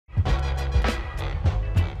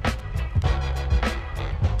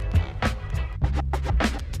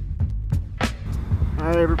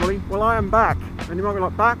Hey everybody, well I am back, and you might be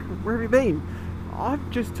like, back? Where have you been? I've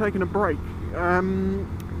just taken a break.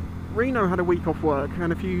 Reno had a week off work,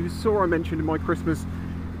 and if you saw I mentioned in my Christmas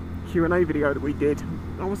Q&A video that we did,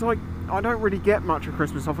 I was like, I don't really get much of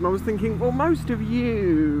Christmas off, and I was thinking, well most of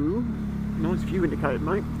you, nice view indicated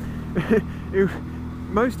mate,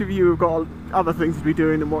 most of you have got other things to be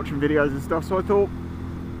doing than watching videos and stuff, so I thought,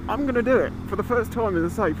 I'm going to do it. For the first time,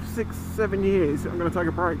 as I say, for 6-7 years, I'm going to take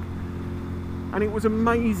a break. And it was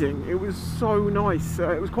amazing. It was so nice.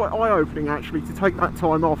 It was quite eye-opening actually to take that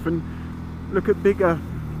time off and look at bigger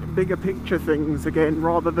picture things again,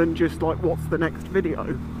 rather than just like what's the next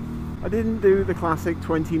video. I didn't do the classic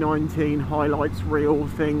 2019 highlights reel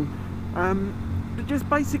thing, just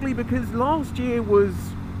basically because last year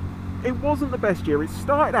it wasn't the best year. It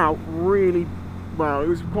started out really well. It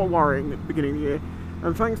was quite worrying at the beginning of the year.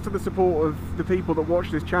 And thanks to the support of the people that watch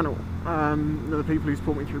this channel, the people who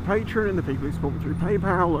support me through Patreon and the people who support me through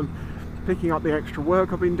PayPal, and picking up the extra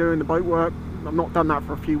work I've been doing, the boat work. I've not done that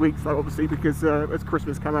for a few weeks though, obviously, because as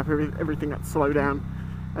Christmas came up, everything had to slow down,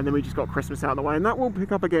 and then we just got Christmas out of the way, and that will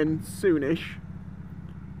pick up again soonish.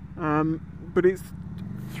 But it's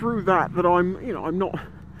through that I'm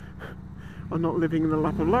not living in the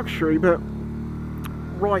lap of luxury, but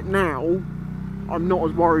right now I'm not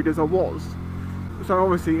as worried as I was. So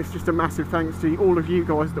obviously it's just a massive thanks to all of you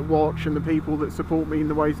guys that watch and the people that support me in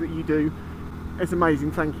the ways that you do. It's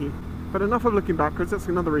amazing, thank you. But enough of looking back, because that's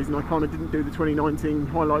another reason I kind of didn't do the 2019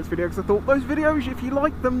 highlights video, because I thought those videos, if you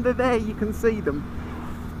like them, they're there, you can see them.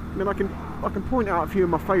 I mean, I can point out a few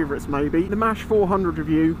of my favourites maybe. The MASH 400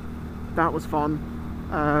 review, that was fun.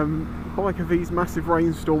 Biker V's Massive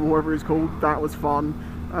Rainstorm, or whatever it's called, that was fun.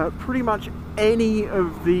 Pretty much any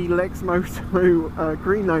of the Lex Moto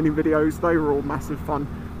green laning videos, they were all massive fun,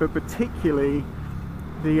 but particularly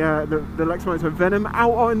the Lex Moto Venom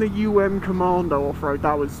out in the Commando off-road,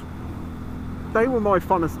 they were my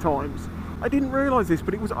funnest times. I didn't realise this,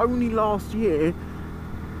 but it was only last year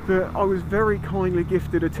that I was very kindly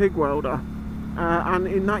gifted a TIG welder, and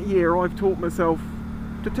in that year I've taught myself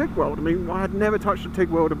to TIG weld. I mean, I had never touched a TIG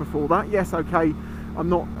welder before that. Yes, okay, I'm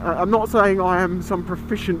not saying I am some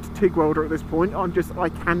proficient TIG welder at this point. I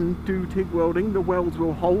can do TIG welding. The welds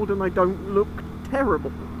will hold and they don't look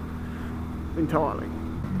terrible entirely.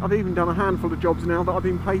 I've even done a handful of jobs now that I've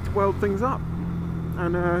been paid to weld things up,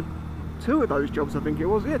 and 2 of those jobs, I think it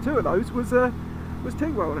was, yeah, 2 of those was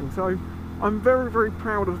TIG welding. So I'm very, very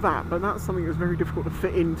proud of that, but that's something that's very difficult to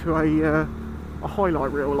fit into a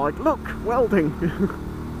highlight reel, like, look, welding.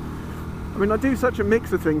 I mean, I do such a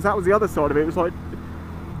mix of things. That was the other side of it. It was like,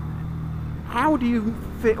 how do you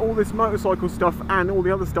fit all this motorcycle stuff and all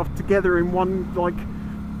the other stuff together in one, like,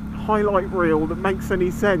 highlight reel that makes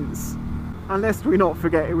any sense? And lest we not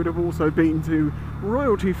forget, it would have also been to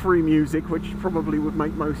royalty-free music, which probably would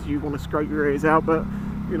make most of you want to scrape your ears out, but,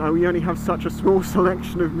 you know, we only have such a small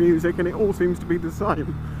selection of music and it all seems to be the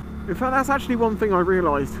same. In fact, that's actually one thing I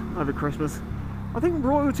realised over Christmas. I think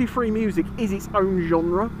royalty-free music is its own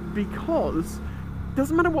genre, because it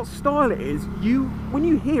doesn't matter what style it is, when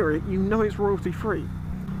you hear it, you know it's royalty-free.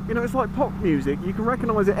 You know, it's like pop music, you can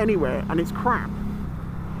recognise it anywhere, and it's crap.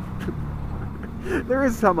 There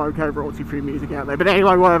is some okay royalty-free music out there, but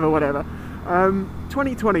anyway, whatever.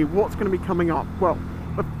 2020, what's going to be coming up? Well,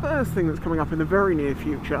 the first thing that's coming up in the very near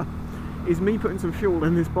future is me putting some fuel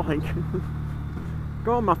in this bike.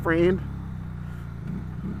 Go on, my friend.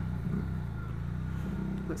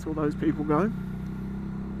 Let's all those people go.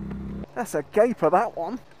 That's a gaper, that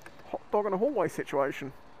one. Hot dog in a hallway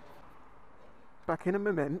situation. Back in a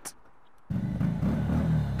moment.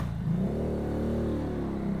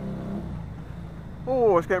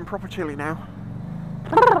 Oh, it's getting proper chilly now.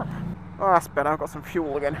 Oh, that's better. I've got some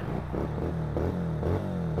fuel again.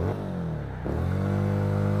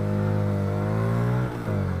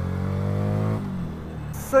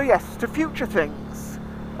 So yes, to future things.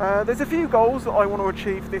 There's a few goals that I want to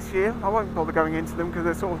achieve this year. I won't bother going into them because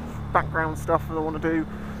they're sort of background stuff that I want to do.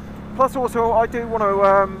 Plus also I do want to,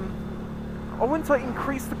 I wouldn't say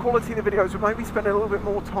increase the quality of the videos, but maybe spend a little bit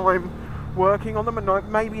more time working on them and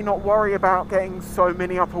maybe not worry about getting so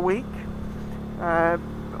many up a week. I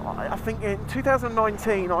think in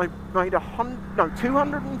 2019 I made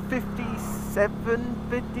 257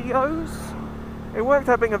 videos. It worked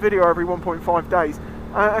out being a video every 1.5 days.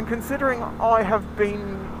 And considering I have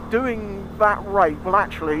been doing that rate, well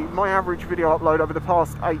actually my average video upload over the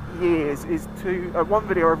past 8 years is one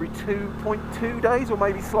video every 2.2 days, or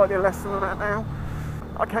maybe slightly less than that now.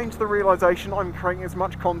 I came to the realisation I'm creating as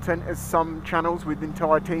much content as some channels with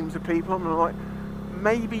entire teams of people, and I'm like,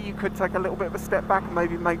 maybe you could take a little bit of a step back and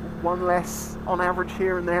maybe make one less on average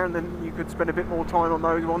here and there, and then you could spend a bit more time on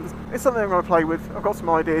those ones. It's something I'm going to play with. I've got some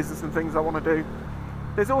ideas and some things I want to do.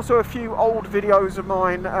 There's also a few old videos of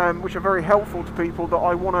mine which are very helpful to people that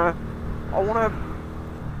I want to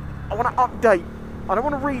update. I don't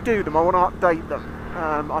want to redo them, I want to update them.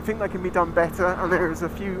 I think they can be done better, and there's a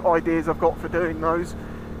few ideas I've got for doing those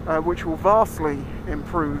which will vastly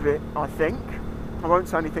improve it, I think. I won't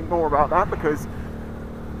say anything more about that because,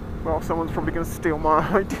 well, someone's probably going to steal my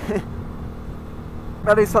idea.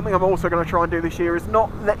 That is something I'm also going to try and do this year, is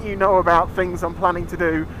not let you know about things I'm planning to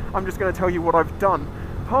do. I'm just going to tell you what I've done.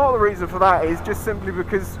 Part of the reason for that is just simply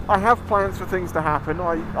because I have plans for things to happen.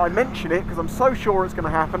 I mention it because I'm so sure it's going to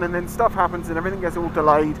happen, and then stuff happens and everything gets all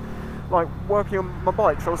delayed. Like working on my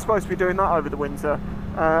bike, so I was supposed to be doing that over the winter.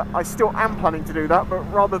 I still am planning to do that, but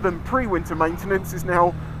rather than pre-winter maintenance, is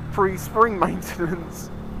now pre-spring maintenance.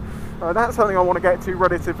 That's something I want to get to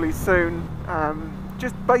relatively soon.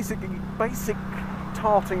 Just basic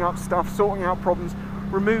tarting up stuff, sorting out problems,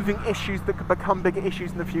 removing issues that could become bigger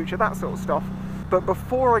issues in the future, that sort of stuff. But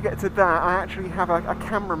before I get to that, I actually have a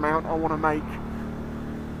camera mount I want to make.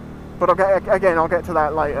 But I'll get to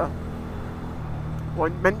that later.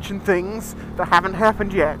 Won't mention things that haven't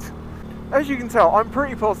happened yet. As you can tell, I'm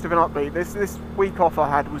pretty positive and upbeat. This week off I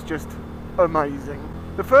had was just amazing.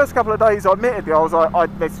 The first couple of days, admittedly, I was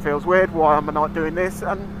like, this feels weird, why am I not doing this?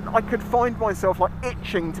 And I could find myself like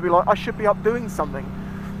itching to be like, I should be up doing something.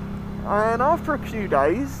 And after a few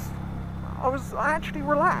days, I was actually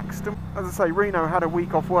relaxed. And as I say, Reno had a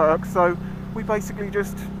week off work, so we basically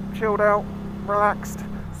just chilled out, relaxed,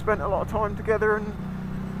 spent a lot of time together, and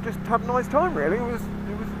just had a nice time, really. It was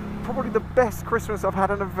probably the best Christmas I've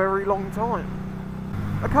had in a very long time.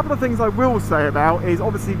 A couple of things I will say about is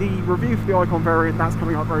obviously the review for the Icon variant, that's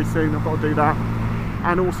coming up very soon, I've got to do that,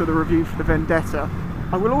 and also the review for the Vendetta.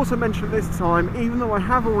 I will also mention at this time, even though I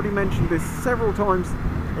have already mentioned this several times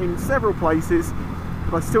in several places,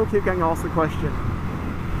 but I still keep getting asked the question.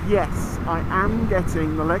 Yes, I am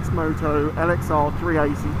getting the Lexmoto LXR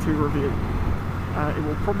 380 to review. It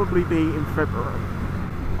will probably be in February.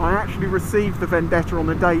 I actually received the Vendetta on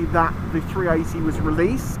the day that the 380 was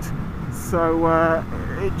released, so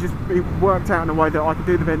it worked out in a way that I could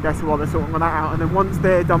do the Vendetta while they're sorting that out, and then once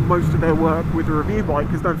they're done most of their work with the review bike,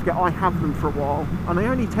 because don't forget I have them for a while, and they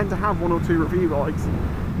only tend to have 1 or 2 review bikes,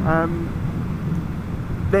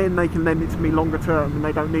 then they can lend it to me longer term and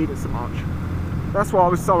they don't need it so much. That's why I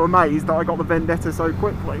was so amazed that I got the Vendetta so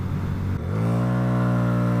quickly.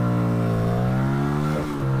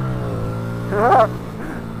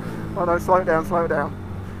 Oh no, slow down, slow down.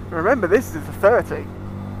 Remember, this is a 30.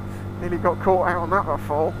 Nearly got caught out on that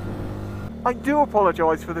before. I do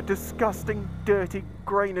apologise for the disgusting, dirty,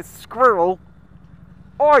 grayness squirrel.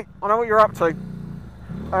 Oi! I know what you're up to.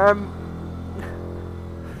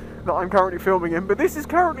 That I'm currently filming in, but this is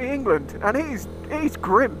currently England, and it is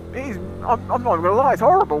grim. I'm not even going to lie, it's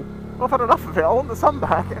horrible. I've had enough of it, I want the sun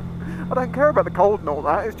back. I don't care about the cold and all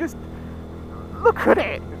that, it's just, look at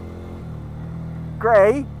it.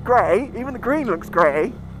 Grey, grey, even the green looks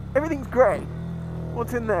grey. Everything's grey.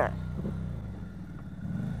 What's in there?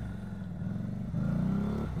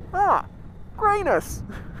 Ah, greyness.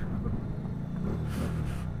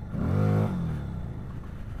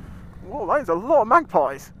 Whoa, that is a lot of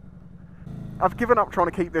magpies. I've given up trying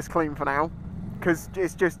to keep this clean for now, because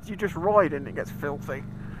it's just, you just ride and it gets filthy.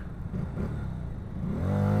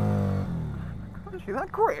 Actually,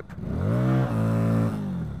 that grip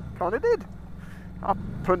kind of did. Up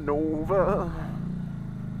and over.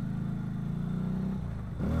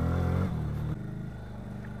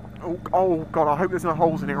 Oh god, I hope there's no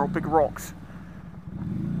holes in here or big rocks.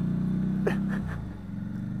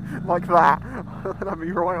 Like that. That'd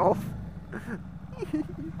be right off.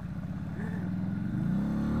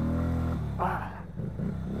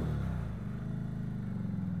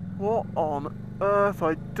 What on earth?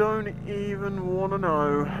 I don't even want to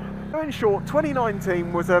know. In short,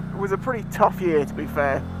 2019 was a pretty tough year, to be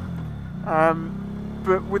fair.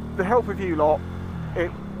 But with the help of you lot,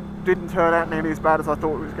 it didn't turn out nearly as bad as I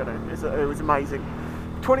thought it was going to. It was amazing.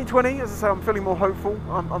 2020, as I say, I'm feeling more hopeful.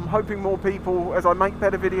 I'm hoping more people, as I make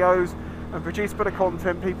better videos and produce better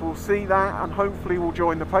content, people will see that and hopefully will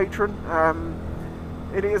join the Patreon.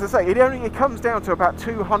 As I say, it comes down to about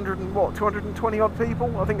 220 odd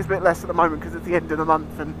people. I think it's a bit less at the moment because it's the end of the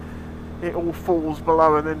month and it all falls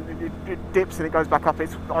below and then it dips and it goes back up.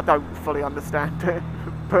 I don't fully understand it,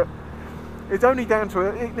 but it's only down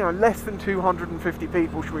to less than 250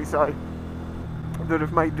 people, shall we say, that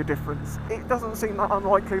have made the difference. It doesn't seem that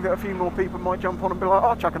unlikely that a few more people might jump on and be like,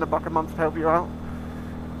 "Oh, chucking $1 a month to help you out."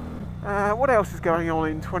 What else is going on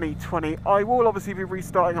in 2020? I will obviously be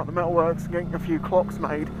restarting up the metalworks and getting a few clocks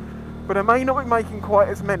made, but I may not be making quite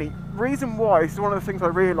as many. Reason why, this is one of the things I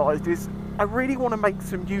realised, is I really want to make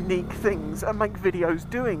some unique things and make videos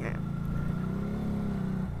doing it.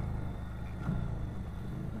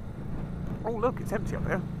 Oh look, it's empty up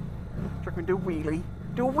there. Do you reckon we do a wheelie?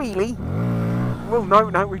 Do a wheelie? Well,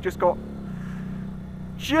 no, we've just got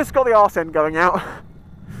the arse end going out.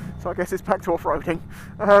 So I guess it's back to off-roading.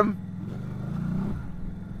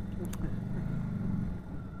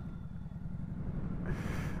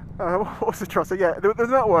 What's the trust? So yeah, the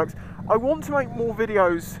metalworks. I want to make more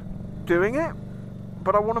videos doing it,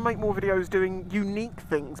 but I want to make more videos doing unique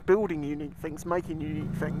things, building unique things, making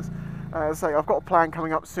unique things. So I've got a plan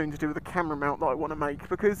coming up soon to do with the camera mount that I want to make,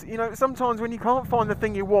 because, you know, sometimes when you can't find the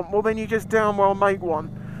thing you want, well then you just damn well make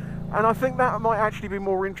one. And I think that might actually be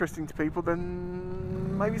more interesting to people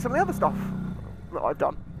than maybe some of the other stuff that I've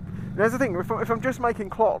done. And there's the thing, if I'm just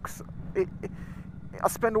making clocks, I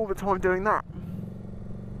spend all the time doing that.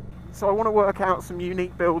 So I want to work out some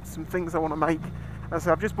unique builds, some things I want to make. So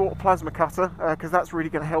I've just bought a plasma cutter, because that's really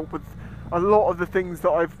going to help with a lot of the things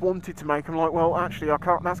that I've wanted to make. I'm like, well, actually, I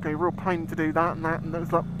can't. That's going to be a real pain to do that, and there's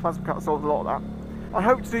that plasma cutter solves a lot of that. I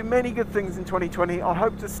hope to do many good things in 2020. I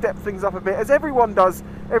hope to step things up a bit, as everyone does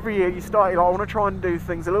every year. You start, I want to try and do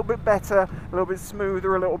things a little bit better, a little bit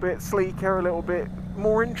smoother, a little bit sleeker, a little bit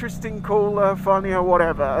more interesting, cooler, funnier,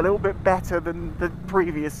 whatever. A little bit better than the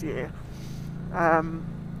previous year.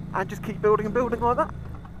 And just keep building and building like that.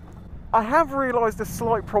 I have realised a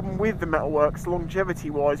slight problem with the metalworks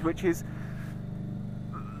longevity-wise, which is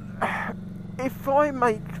if I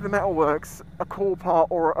make the metalworks a core part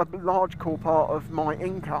or a large core part of my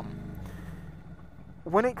income,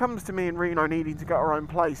 when it comes to me and Reno needing to get our own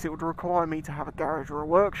place, it would require me to have a garage or a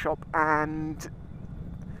workshop, and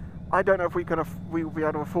I don't know if we will be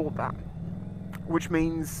able to afford that. Which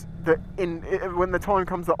means that when the time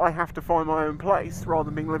comes that I have to find my own place, rather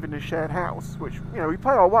than being living in a shared house, which, you know, we pay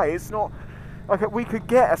our way, it's not like we could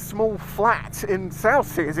get a small flat in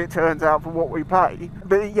Southsea, as it turns out, for what we pay.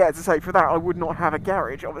 But yeah, as I say, for that I would not have a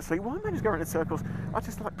garage, obviously. Why am I just going in circles? I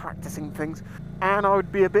just like practicing things, and I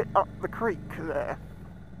would be a bit up the creek there.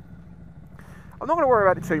 I'm not going to worry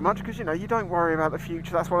about it too much, because, you know, you don't worry about the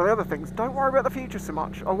future. That's one of the other things. Don't worry about the future so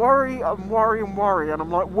much. I worry and worry and worry, and I'm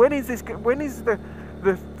like, when is the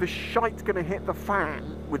shite going to hit the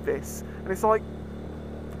fan with this? And it's like,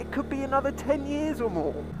 it could be another 10 years or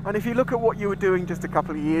more. And if you look at what you were doing just a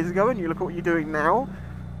couple of years ago, and you look at what you're doing now,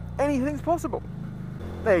 anything's possible.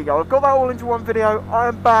 There you go. I've got that all into one video. I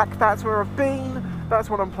am back. That's where I've been. That's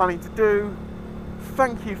what I'm planning to do.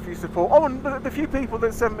 Thank you for your support. Oh, and the few people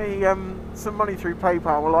that sent me some money through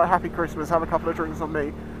PayPal were like, happy Christmas, have a couple of drinks on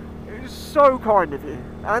me. It was so kind of you.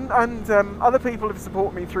 And other people have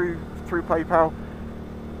supported me through PayPal.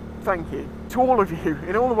 Thank you. To all of you,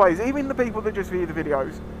 in all the ways, even the people that just view the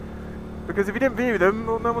videos. Because if you didn't view them,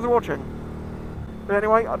 well, no one's watching. But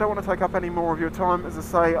anyway, I don't want to take up any more of your time. As I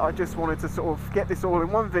say, I just wanted to sort of get this all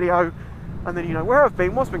in one video, and then you know where I've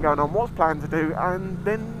been, what's been going on, what's planned to do, and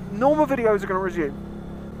then normal videos are going to resume.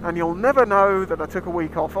 And you'll never know that I took a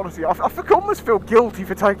week off. Honestly, I almost feel guilty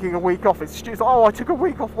for taking a week off. It's just, oh, I took a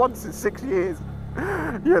week off once in 6 years.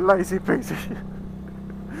 You lazy piece of shit.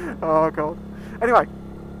 Oh, God. Anyway,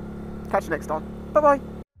 catch you next time. Bye-bye.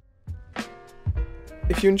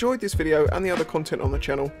 If you enjoyed this video and the other content on the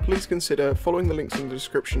channel, please consider following the links in the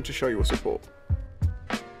description to show your support.